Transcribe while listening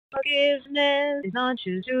Forgiveness is not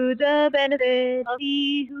just to the benefit of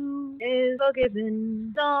he who is forgiven,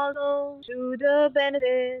 it's also to the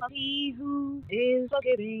benefit of he who is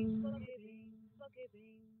forgiving.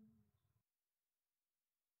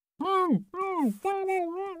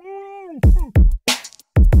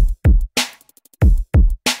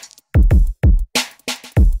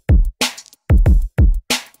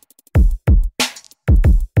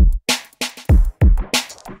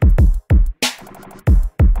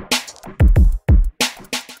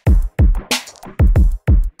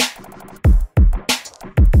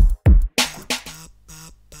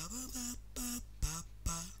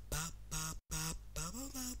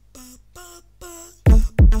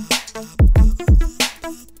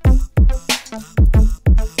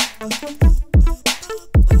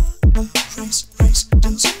 Race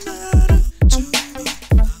doesn't matter to me.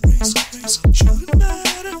 Race shouldn't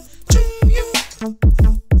matter to you.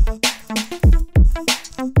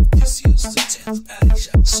 This is the 10th Ady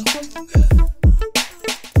Shucks song.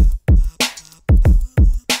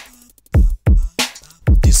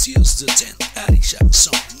 This is the 10th Ady Shucks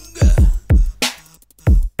song.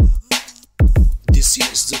 This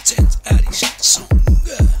is the 10th Ady Shucks song.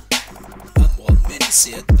 And while many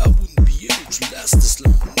said I wouldn't be able to last this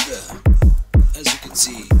long, as you can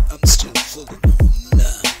see, I'm still holding on.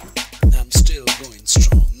 I'm still going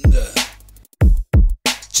stronger.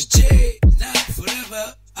 Today, now,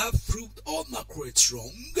 forever, I've proved all my critics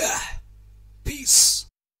wrong. Peace.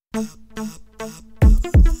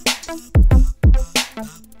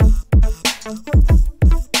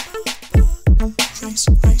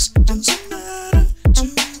 Race doesn't matter to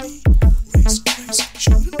me. Race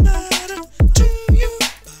shouldn't matter to you.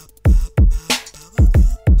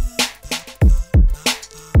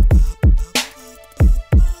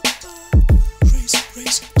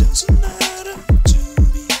 Race doesn't matter to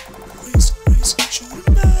me. Race shouldn't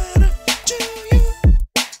matter to you.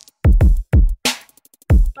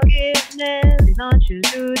 Forgiveness is not just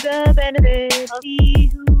to the benefit of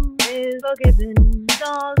he who is forgiven, it's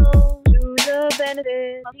also to the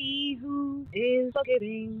benefit of he who is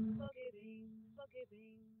forgiving.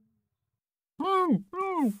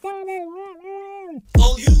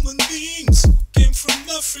 All human beings came from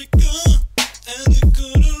Africa, and the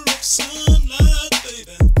color of sunlight,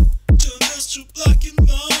 baby, turned us to black and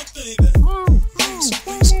white, baby. Race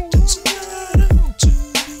doesn't matter to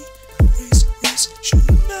me. Race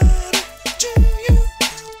shouldn't matter to you.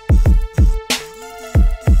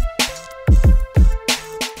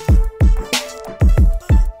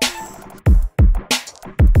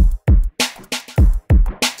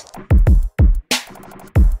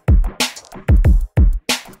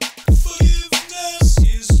 Forgiveness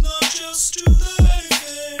is not just to the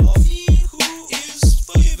benefit of he who is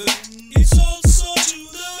forgiven, it's also to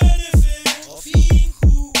the benefit of he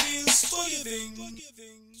who is forgiving.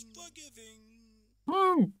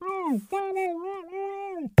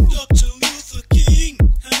 Dr. Luther King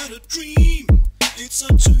had a dream. It's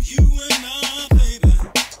up to you and I, baby,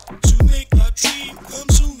 to make our dream come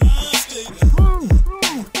to life, baby.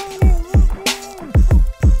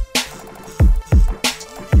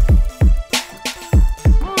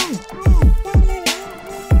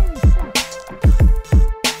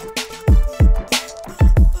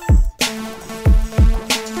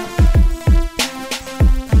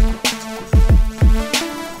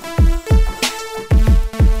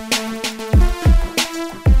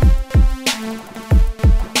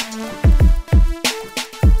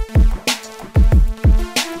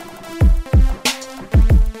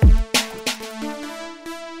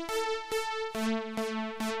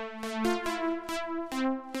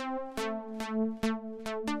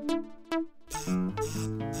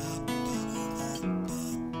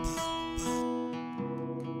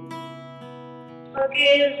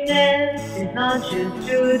 Forgiveness is not just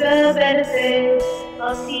to the benefit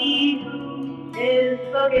of he who is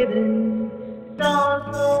forgiven, it's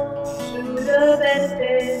also to the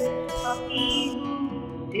benefit of he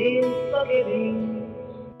who is forgiving.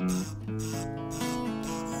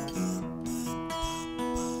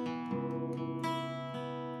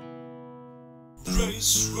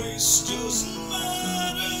 Race doesn't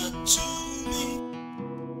matter to me.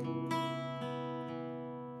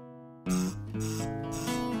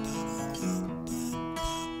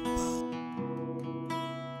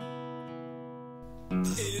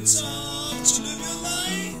 It's hard to live your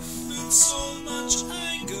life with so much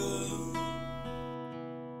anger,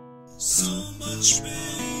 so much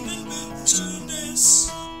pain and bitterness.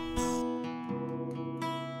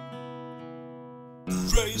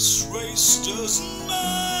 Race doesn't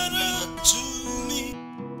matter to me.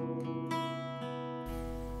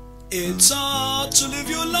 It's hard to live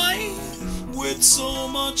your life with so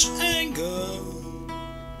much anger.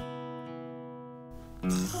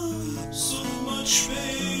 So much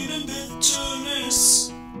pain and bitterness.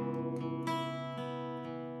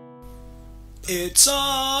 It's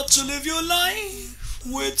hard to live your life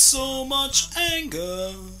with so much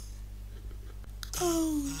anger.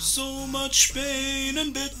 Oh, so much pain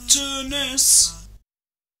and bitterness.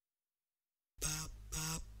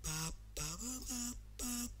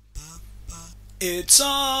 It's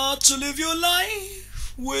hard to live your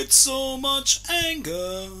life with so much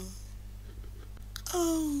anger.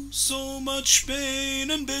 Oh, so much pain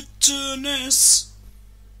and bitterness.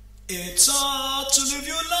 It's hard to live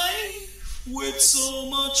your life with so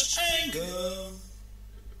much anger.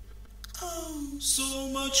 Oh, so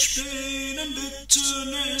much pain and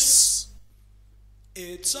bitterness.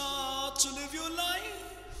 It's hard to live your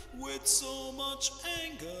life with so much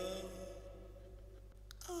anger.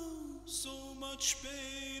 Oh, so much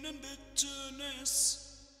pain and bitterness.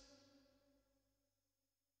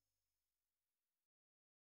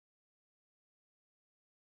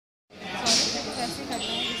 कैसे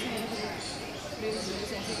करना है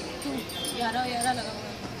यारा यारा लगा हुआ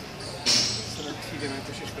है। चलो ठीक है मैं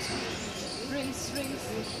कोशिश करता हूँ। रेस रेस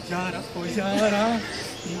यारा ओ यारा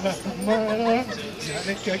हमारा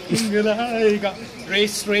जाने क्या किंग लाएगा।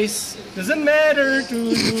 Race race doesn't matter to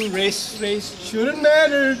you. Race race shouldn't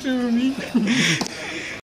matter to me.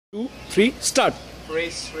 2, 3 start.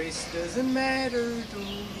 Race race doesn't matter to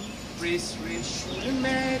me. Race race shouldn't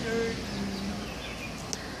matter to me.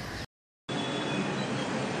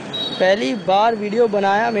 पहली बार वीडियो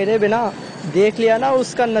बनाया मेरे बिना, देख लिया ना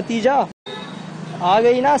उसका नतीजा। आ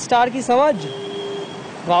गई ना स्टार की समझ,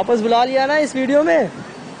 वापस बुला लिया ना इस वीडियो में।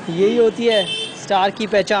 यही होती है स्टार की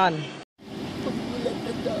पहचान।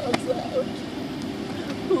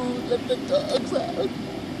 Let the dogs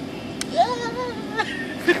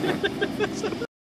out.